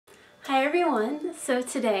Hi everyone! So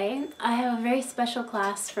today I have a very special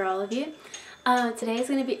class for all of you. Today is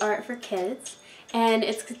going to be art for kids, and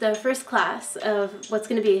it's the first class of what's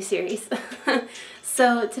going to be a series.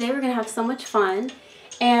 So today we're going to have so much fun,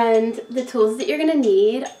 and the tools that you're going to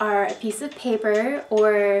need are a piece of paper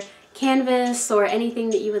or canvas or anything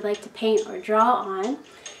that you would like to paint or draw on.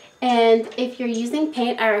 And if you're using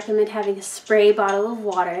paint, I recommend having a spray bottle of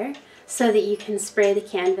water so that you can spray the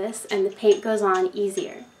canvas and the paint goes on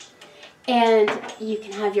easier. And you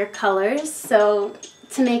can have your colors. So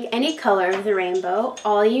to make any color of the rainbow,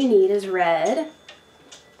 all you need is red,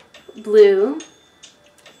 blue,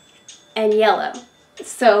 and yellow.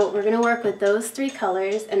 So we're going to work with those three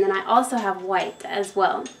colors, and then I also have white as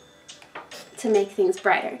well to make things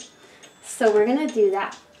brighter. So we're going to do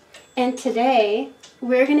that. And today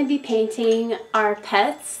we're going to be painting our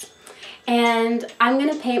pets. And I'm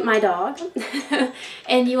going to paint my dog,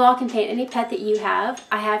 and you all can paint any pet that you have.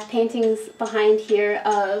 I have paintings behind here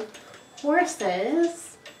of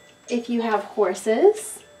horses, if you have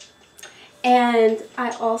horses. And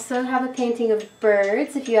I also have a painting of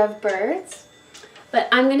birds, if you have birds. But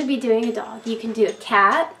I'm going to be doing a dog. You can do a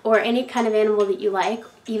cat or any kind of animal that you like,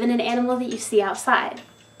 even an animal that you see outside.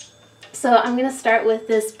 So I'm going to start with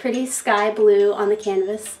this pretty sky blue on the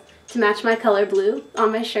canvas to match my color blue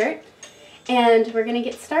on my shirt. And we're going to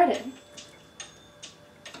get started.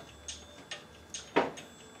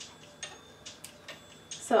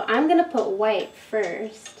 So I'm going to put white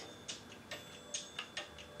first.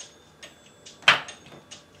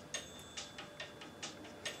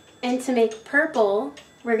 And to make purple,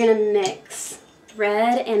 we're going to mix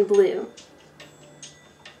red and blue.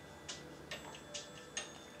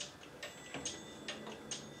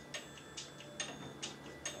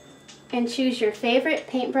 And choose your favorite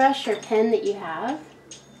paintbrush or pen that you have.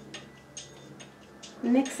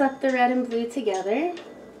 Mix up the red and blue together.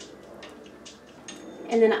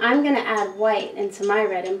 And then I'm going to add white into my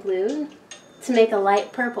red and blue to make a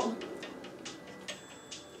light purple.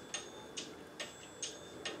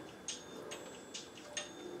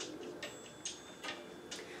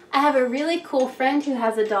 I have a really cool friend who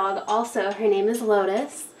has a dog also. Her name is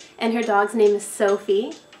Lotus, and her dog's name is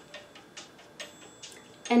Sophie.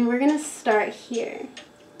 And we're going to start here.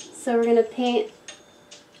 So we're going to paint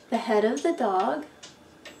the head of the dog.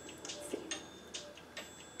 Let's see.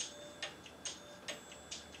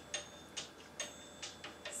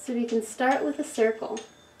 So we can start with a circle.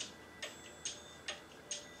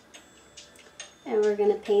 And we're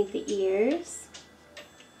going to paint the ears.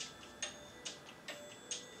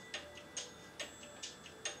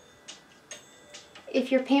 If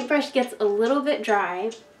your paintbrush gets a little bit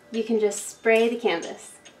dry, you can just spray the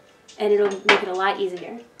canvas, and it'll make it a lot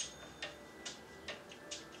easier.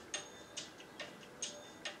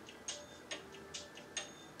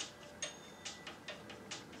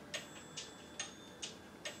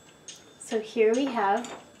 So here we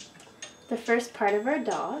have the first part of our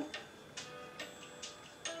dog.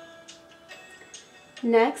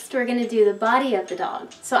 Next, we're going to do the body of the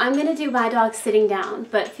dog. So I'm going to do my dog sitting down,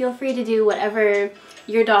 but feel free to do whatever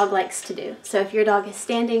your dog likes to do. So if your dog is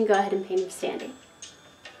standing, go ahead and paint him standing.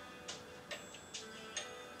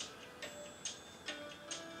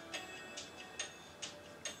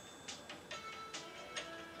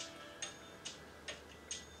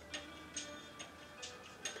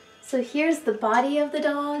 So here's the body of the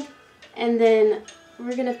dog, and then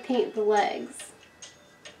we're going to paint the legs.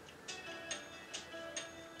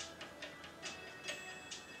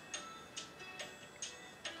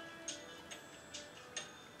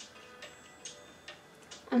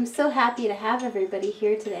 I'm so happy to have everybody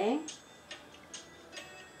here today.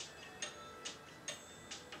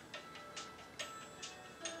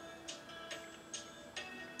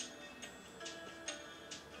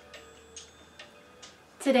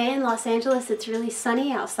 Today in Los Angeles, it's really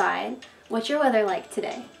sunny outside. What's your weather like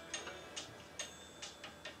today?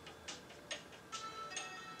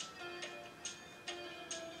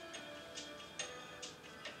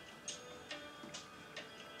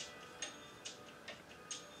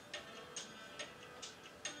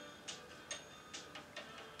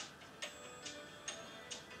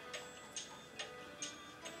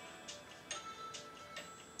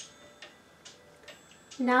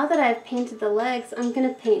 Now that I've painted the legs, I'm going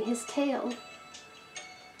to paint his tail.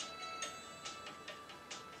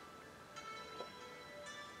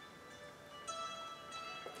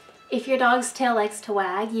 If your dog's tail likes to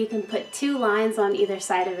wag, you can put 2 lines on either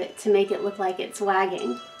side of it to make it look like it's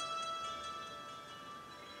wagging.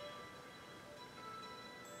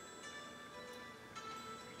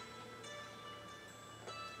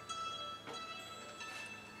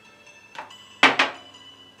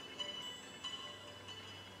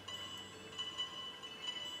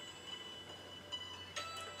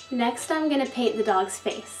 Next, I'm going to paint the dog's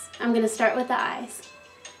face. I'm going to start with the eyes.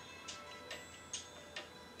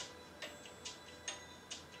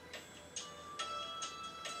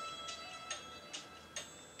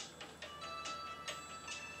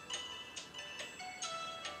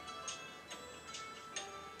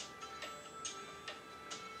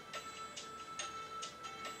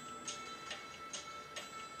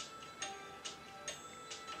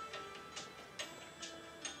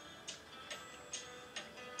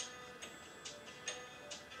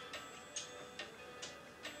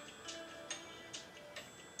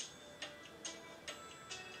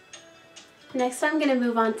 Next, I'm going to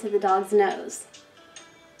move on to the dog's nose.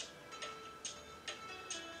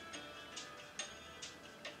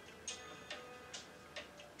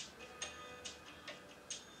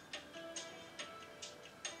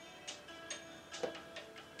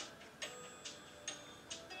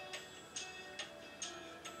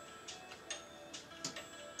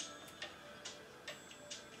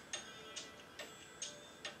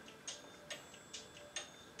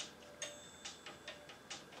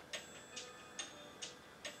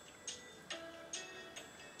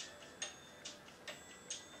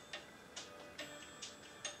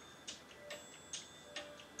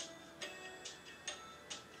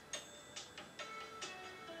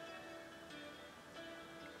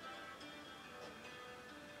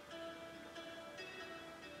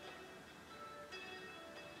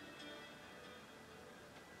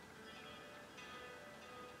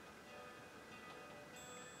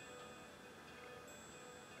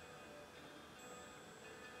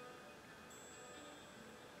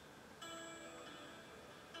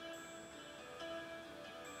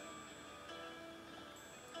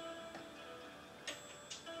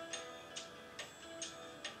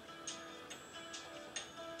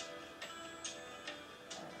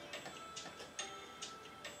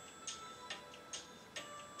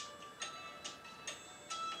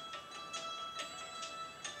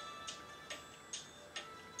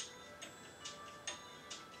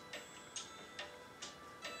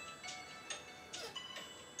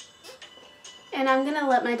 And I'm going to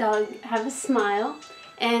let my dog have a smile,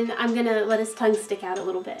 and I'm going to let his tongue stick out a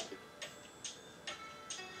little bit.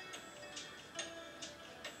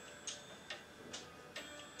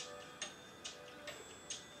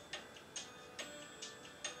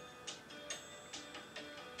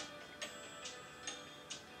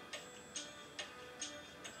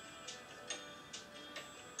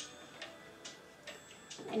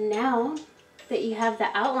 And now that you have the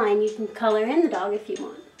outline, you can color in the dog if you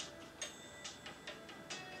want.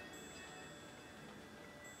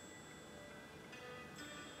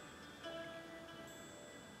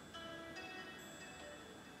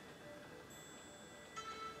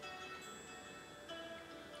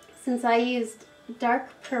 Since I used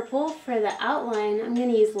dark purple for the outline, I'm going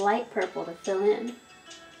to use light purple to fill in.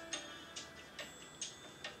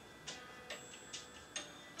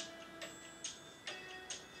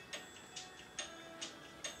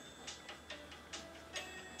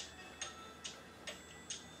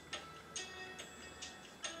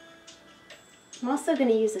 I'm also going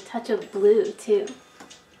to use a touch of blue too.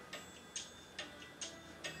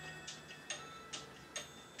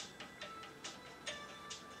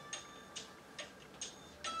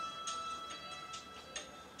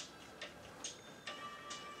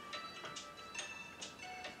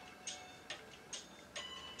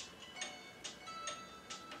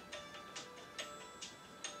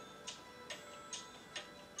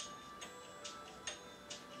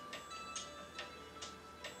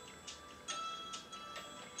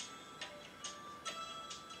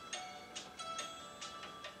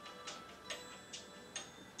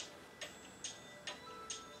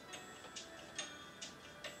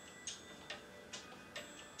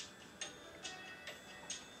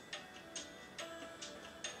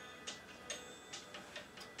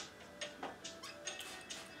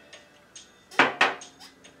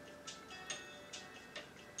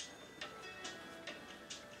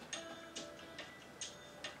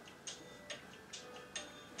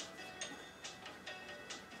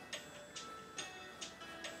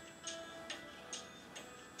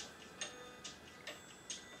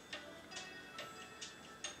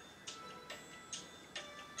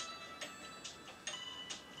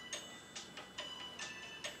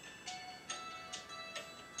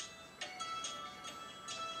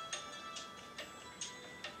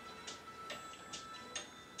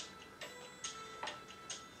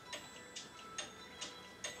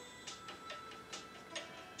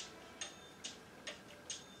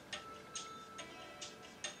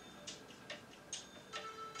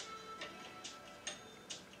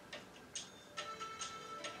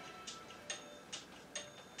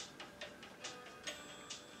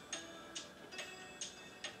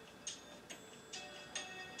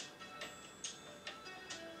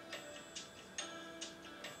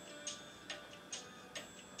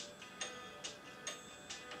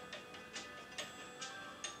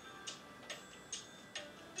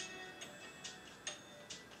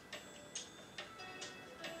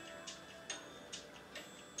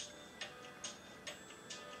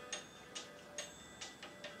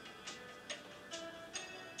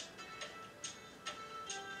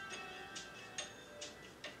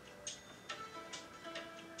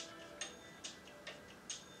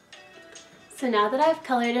 So now that I've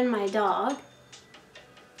colored in my dog,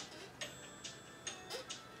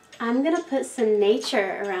 I'm going to put some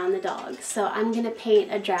nature around the dog. So I'm going to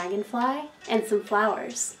paint a dragonfly and some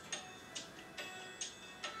flowers.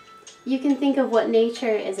 You can think of what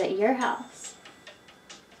nature is at your house.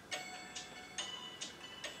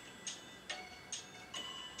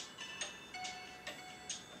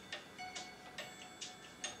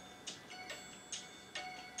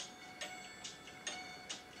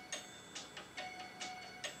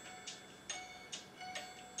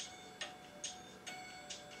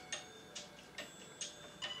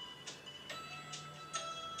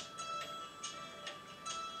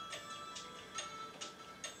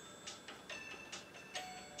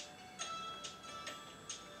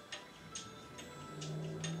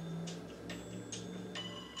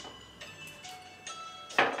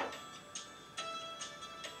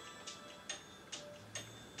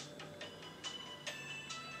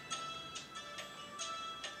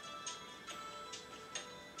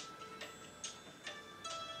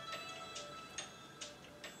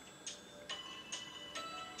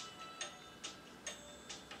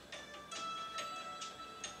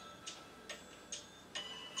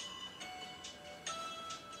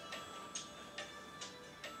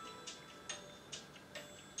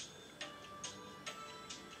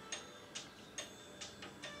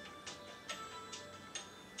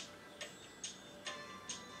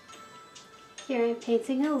 Here I'm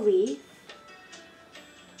painting a leaf.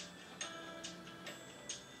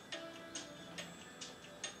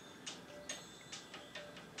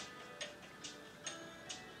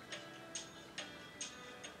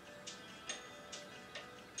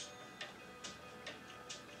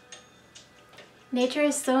 Nature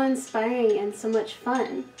is so inspiring and so much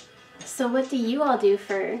fun. So what do you all do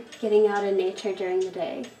for getting out in nature during the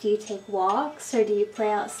day? Do you take walks or do you play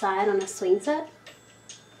outside on a swing set?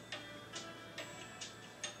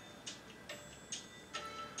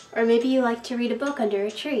 Or maybe you like to read a book under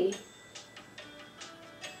a tree.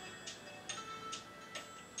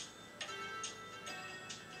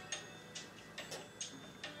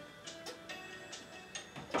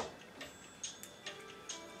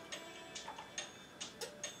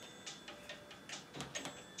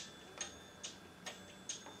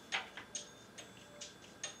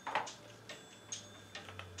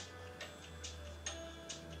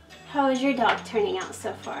 How is your dog turning out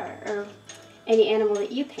so far, or any animal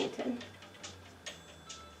that you painted?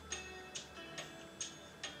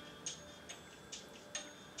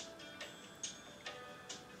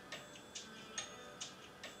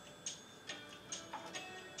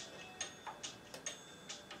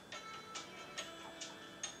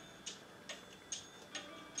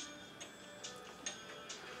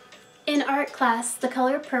 In art class, the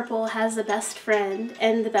color purple has a best friend,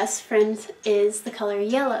 and the best friend is the color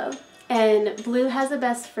yellow. And blue has a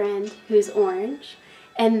best friend who's orange,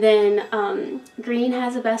 and then green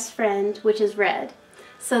has a best friend which is red.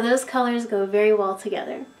 So those colors go very well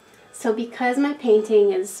together. So because my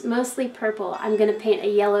painting is mostly purple, I'm going to paint a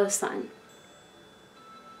yellow sun.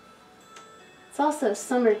 It's also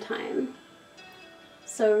summertime,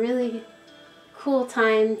 so a really cool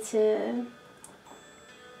time to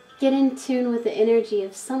get in tune with the energy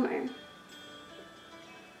of summer.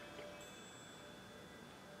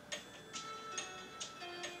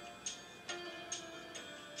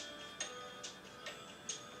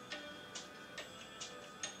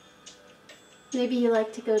 Maybe you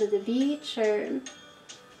like to go to the beach or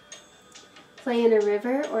play in a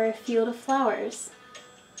river or a field of flowers.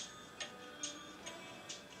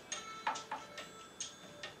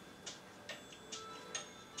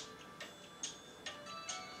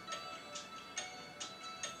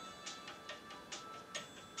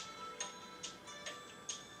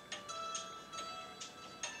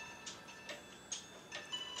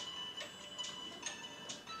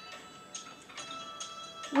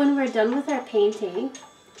 When we're done with our painting,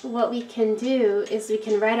 what we can do is we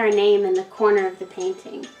can write our name in the corner of the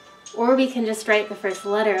painting, or we can just write the first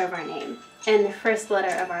letter of our name and the first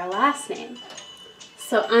letter of our last name.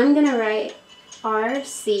 So I'm going to write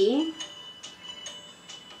RC,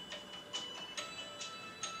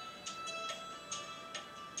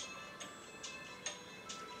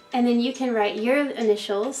 and then you can write your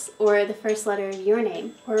initials or the first letter of your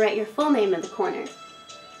name, or write your full name in the corner.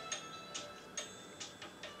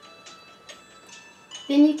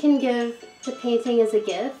 Then you can give the painting as a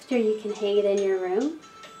gift, or you can hang it in your room.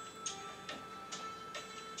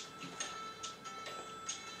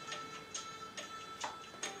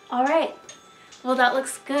 Alright, well that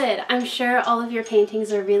looks good. I'm sure all of your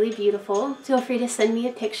paintings are really beautiful. Feel free to send me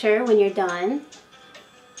a picture when you're done.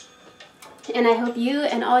 and I hope you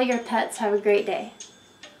and all your pets have a great day.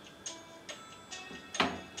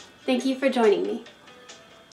 Thank you for joining me.